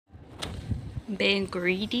Being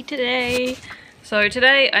greedy today. So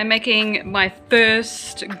today I'm making my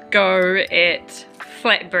first go at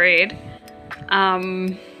flatbread. I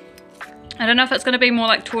don't know if it's going to be more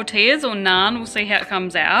like tortillas or naan, we'll see how it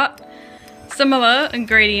comes out. Similar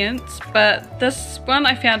ingredients, but this one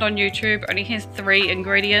I found on YouTube only has 3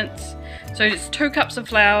 ingredients. So it's 2 cups of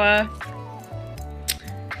flour,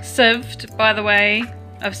 sieved, by the way.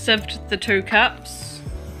 I've sieved the 2 cups.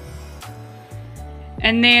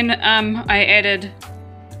 And then I added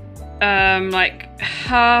like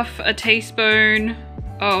half a teaspoon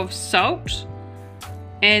of salt,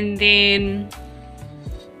 and then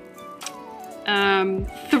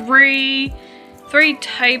 3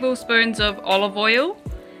 tablespoons of olive oil,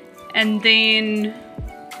 and then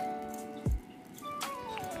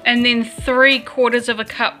 3/4 of a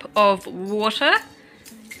cup of water,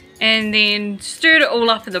 and then stirred it all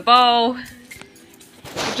up in the bowl.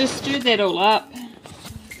 Just stirred that all up,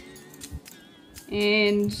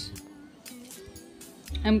 and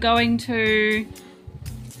I'm going to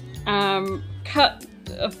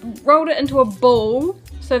roll it into a ball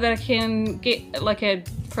so that I can get like a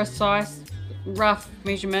precise rough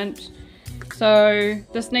measurement. So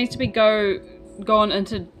this needs to be gone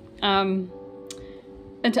into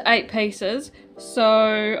 8 pieces.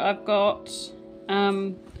 So I've got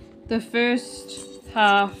the first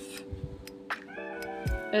half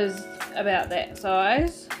is about that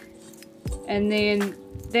size, and then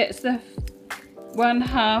that's the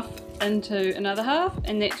 1/2 into another half,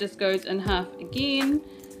 and that just goes in half again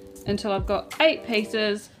until I've got 8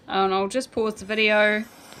 pieces, and I'll just pause the video.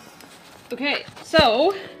 Okay,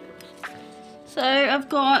 so I've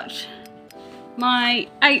got my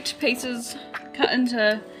 8 pieces cut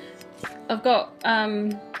into, I've got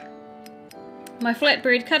my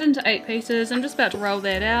flatbread cut into 8 pieces. I'm just about to roll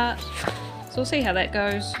that out, so we'll see how that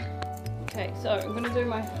goes. Okay, so I'm going to do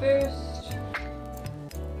my first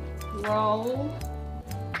roll.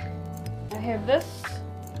 I have this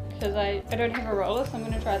because I don't have a roller, so I'm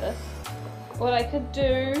going to try this. What I could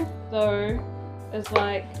do though is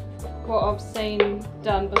like what I've seen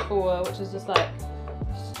done before, which is just like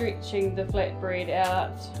stretching the flatbread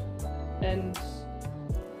out, and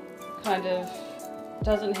kind of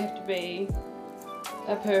doesn't have to be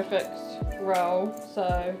a perfect roll.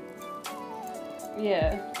 So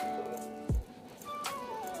yeah,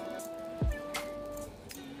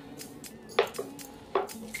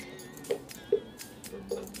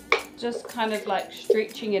 just kind of like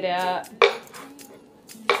stretching it out.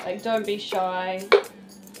 Like, don't be shy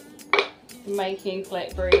making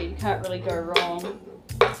flatbread, you can't really go wrong.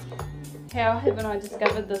 How haven't I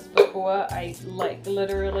discovered this before? I like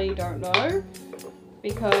literally don't know,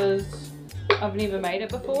 because I've never made it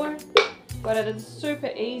before, but it is super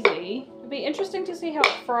easy. It'd be interesting to see how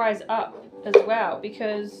it fries up as well,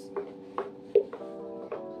 because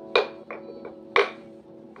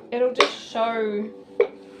it'll just show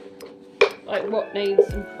like what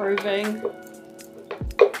needs improving.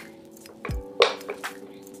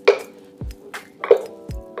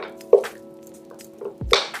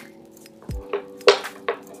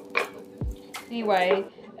 Anyway,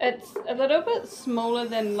 it's a little bit smaller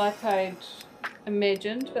than like I'd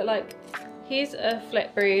imagined, but like here's a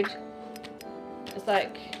flatbread. It's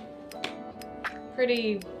like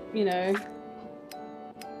pretty, you know,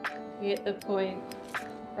 you get the point.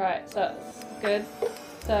 Right, so it's good.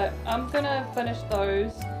 So I'm gonna finish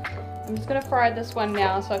those. I'm just gonna fry this one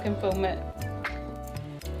now so I can film it.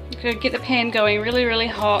 I'm gonna get the pan going really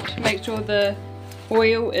hot. Make sure the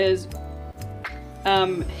oil is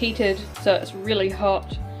heated so it's really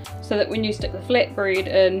hot, so that when you stick the flatbread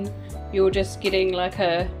in, you're just getting like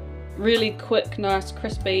a really quick, nice,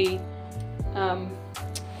 crispy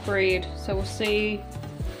bread. So we'll see.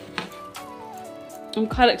 I'm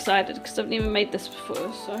quite excited because I've never made this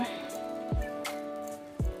before, so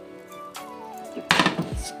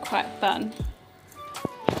it's quite fun.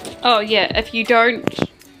 Oh yeah, if you don't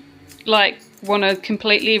like want to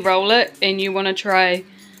completely roll it and you want to try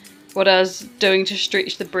what I was doing to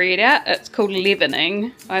stretch the bread out, it's called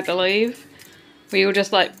leavening, I believe, where you're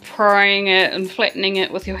just like prying it and flattening it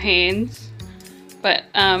with your hands. But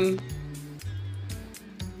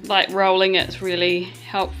like rolling it's really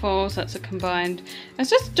helpful, so it's a combined. It's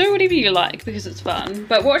just do whatever you like because it's fun,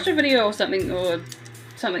 but watch a video or something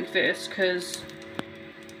first, because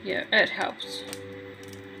yeah, it helps.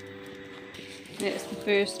 That's the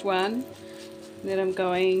first one that I'm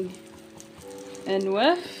going in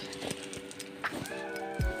with.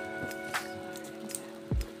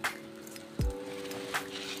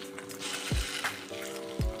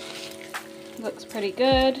 Looks pretty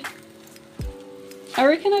good. I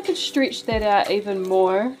reckon I could stretch that out even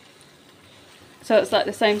more. so it's like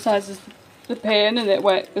the same size as the pan, and that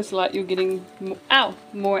way it's like you're getting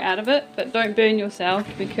more out of it, but don't burn yourself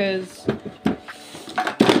because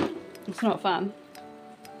it's not fun.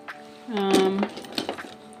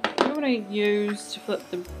 What would I use to flip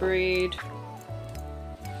the bread?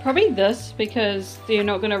 Probably this, because you're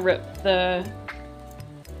not gonna rip the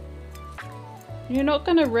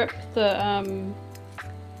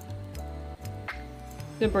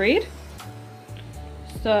bread.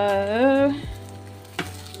 So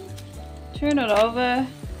turn it over,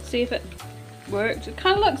 see if it works. It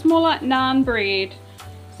kind of looks more like naan bread.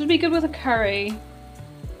 This would be good with a curry.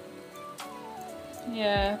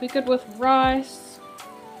 Yeah, be good with rice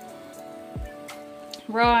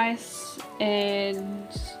and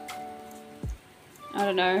I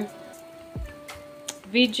don't know,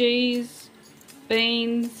 veggies,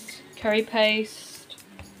 beans, curry paste,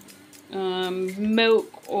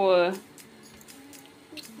 milk or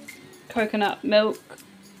coconut milk,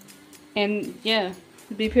 and yeah,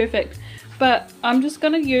 it'd be perfect. But I'm just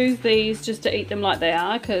gonna use these just to eat them like they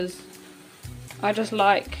are, because I just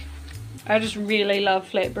really love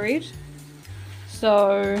flatbread.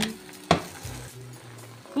 So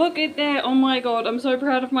look at that, oh my god, I'm so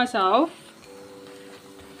proud of myself.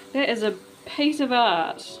 That is a piece of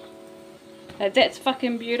art. That's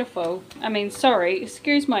fucking beautiful. I mean, sorry,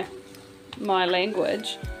 excuse my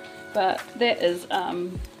language, but that is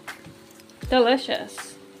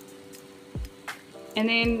delicious. And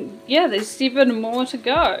then yeah, there's 7 more to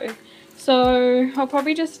go, so I'll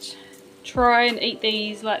probably just try and eat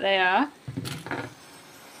these like they are,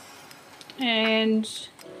 and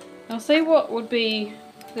I'll see what would be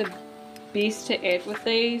the best to add with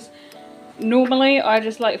these. Normally I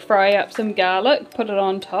just like fry up some garlic, put it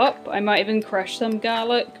on top. I might even crush some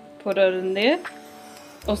garlic, put it in there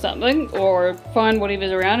or something, or find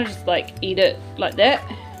whatever's around and just like eat it like that.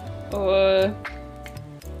 But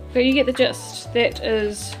you get the gist. That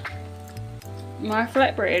is my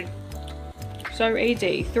flatbread. So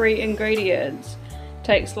easy. 3 ingredients.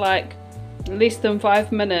 Takes like less than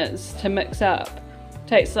 5 minutes to mix up.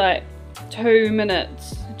 Takes like 2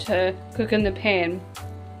 minutes to cook in the pan.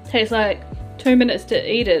 Takes like 2 minutes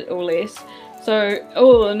to eat it or less. So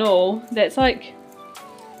all in all, that's like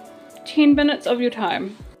 10 minutes of your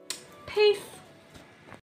time. Peace.